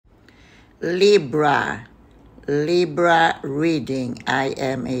Libra. Libra reading. I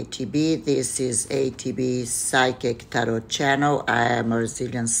am ATB. This is ATB Psychic Tarot Channel. I am a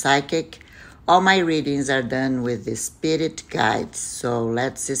resilient psychic. All my readings are done with the spirit guides. So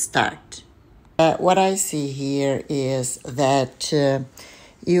let's start. What I see here is that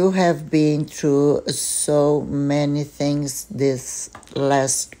you have been through so many things this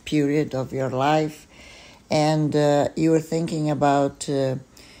last period of your life, and you are thinking about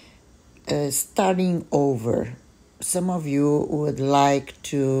starting over. Some of you would like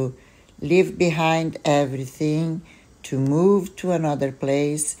to leave behind everything, to move to another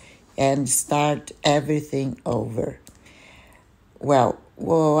place and start everything over. Well,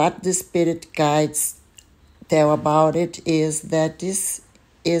 what the spirit guides tell about it is that this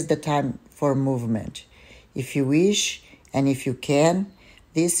is the time for movement. If you wish and if you can,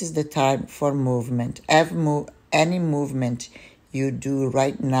 this is the time for movement. Any movement you do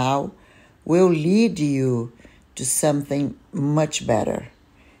right now will lead you to something much better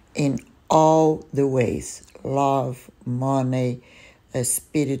in all the ways. Love, money,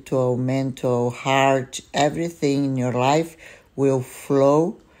 spiritual, mental, heart, everything in your life will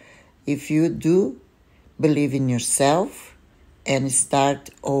flow if you do believe in yourself and start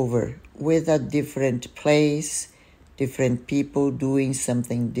over with a different place, different people doing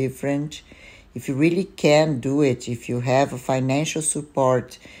something different. If you really can do it, if you have a financial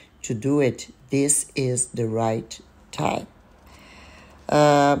support to do it, this is the right time.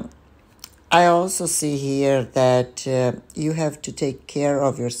 I also see here that you have to take care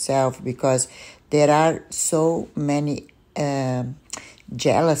of yourself because there are so many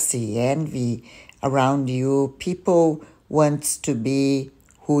jealousy, envy around you. People want to be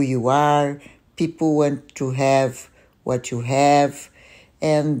who you are. People want to have what you have.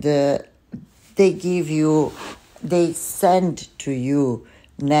 And they send to you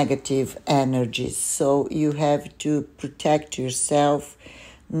negative energies. So you have to protect yourself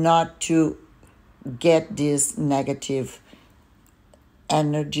not to get these negative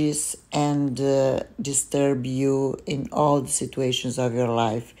energies and disturb you in all the situations of your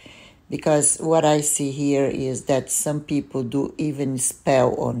life. Because what I see here is that some people do even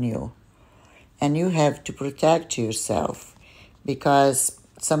spell on you. And you have to protect yourself because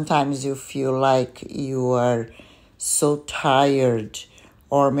sometimes you feel like you are so tired,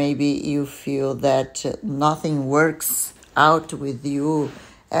 or maybe you feel that nothing works out with you.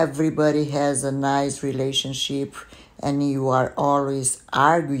 Everybody has a nice relationship and you are always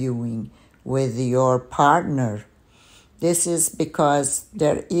arguing with your partner. This is because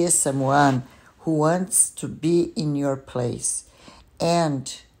there is someone who wants to be in your place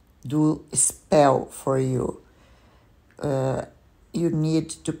and do a spell for you. You need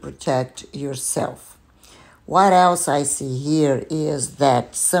to protect yourself. What else I see here is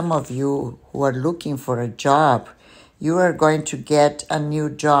that some of you who are looking for a job, you are going to get a new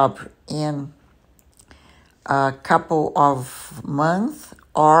job in a couple of months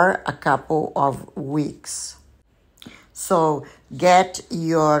or a couple of weeks. So get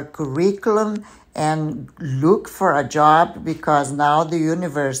your curriculum and look for a job because now the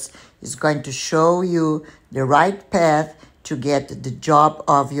universe is going to show you the right path to get the job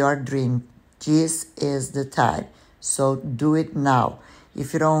of your dream. This is the time. So do it now.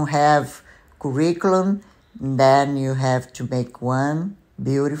 If you don't have curriculum, then you have to make one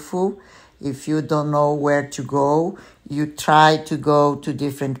beautiful. If you don't know where to go, you try to go to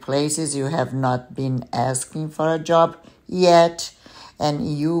different places. You have not been asking for a job yet,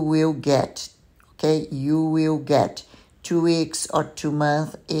 and you will get, okay? You will get 2 weeks or 2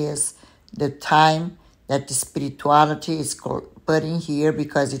 months is the time that the spirituality is putting here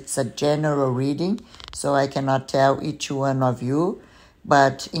because it's a general reading, so I cannot tell each one of you.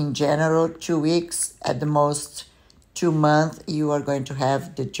 But in general, 2 weeks, at the most 2 months, you are going to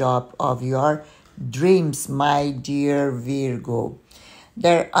have the job of your dreams, my dear Virgo.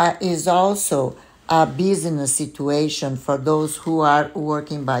 There is also a business situation for those who are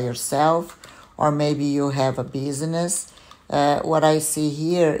working by yourself, or maybe you have a business. What I see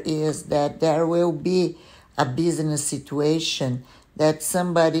here is that there will be a business situation that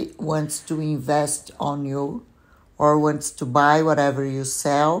somebody wants to invest on you or wants to buy whatever you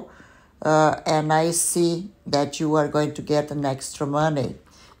sell. And I see that you are going to get an extra money.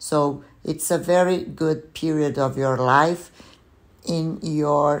 So it's a very good period of your life in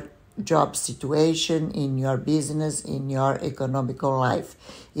your job situation, in your business, in your economical life.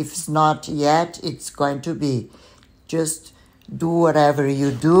 If it's not yet, it's going to be. Just do whatever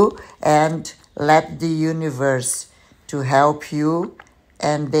you do and let the universe to help you.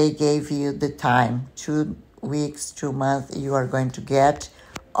 And they gave you the time, 2 weeks, 2 months, you are going to get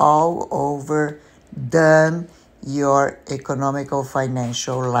all over done your economical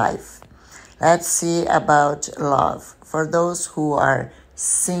financial life. Let's see about love. For those who are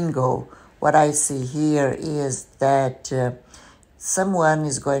single, what I see here is that someone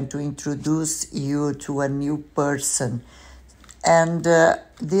is going to introduce you to a new person. And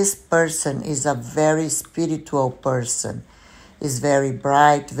this person is a very spiritual person. Is very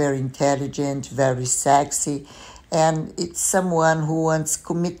bright, very intelligent, very sexy, and it's someone who wants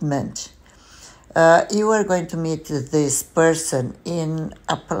commitment. You are going to meet this person in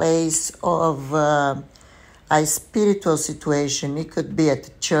a place of a spiritual situation. It could be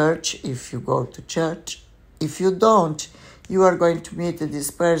at church if you go to church. If you don't, you are going to meet this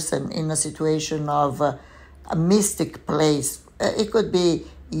person in a situation of a mystic place. It could be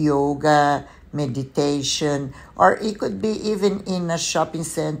yoga, meditation, or it could be even in a shopping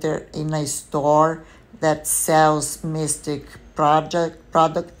center, in a store that sells mystic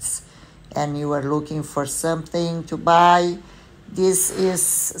products, and you are looking for something to buy. This is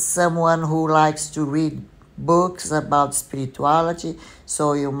someone who likes to read books about spirituality,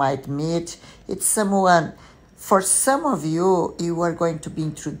 so you might meet. It's someone, for some of you, you are going to be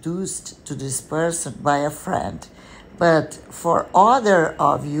introduced to this person by a friend. But for other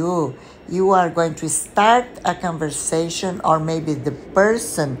of you, you are going to start a conversation, or maybe the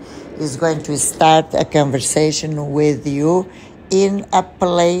person is going to start a conversation with you in a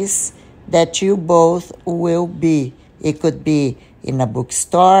place that you both will be. It could be in a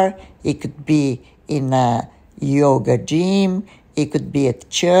bookstore, it could be in a yoga gym, it could be at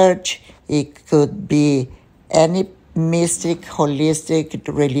church, it could be any mystic, holistic,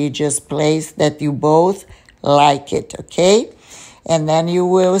 religious place that you both like it, okay? And then you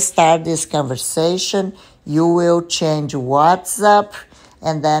will start this conversation. You will change WhatsApp,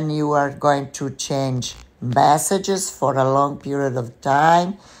 and then you are going to change messages for a long period of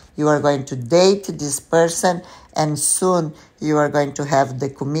time. You are going to date this person, and soon you are going to have the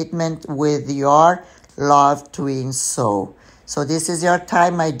commitment with your love twin soul. So this is your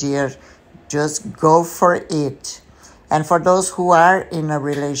time, my dear. Just go for it. And for those who are in a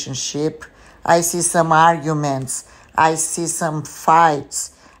relationship, I see some arguments. I see some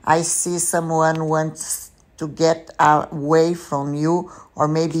fights. I see someone wants to get away from you, or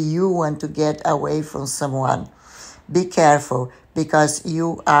maybe you want to get away from someone. Be careful, because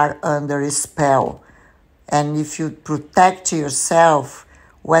you are under a spell. And if you protect yourself,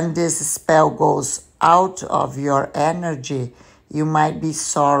 when this spell goes out of your energy, you might be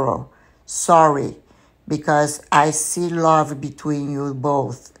sorry, because I see love between you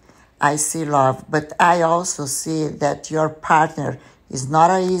both. I see love, but I also see that your partner is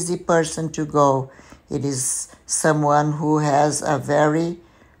not an easy person to go. It is someone who has a very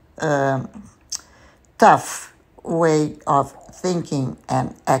tough way of thinking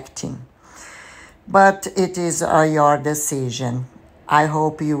and acting. But it is your decision. I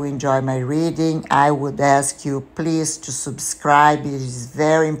hope you enjoy my reading. I would ask you please to subscribe. It is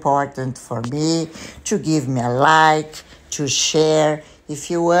very important for me, to give me a like, to share. If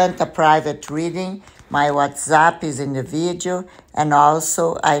you want a private reading, my WhatsApp is in the video, and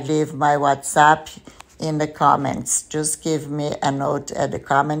also I leave my WhatsApp in the comments. Just give me a note at the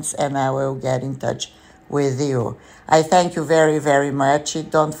comments and I will get in touch with you. I thank you very, very much.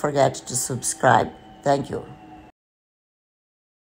 Don't forget to subscribe. Thank you.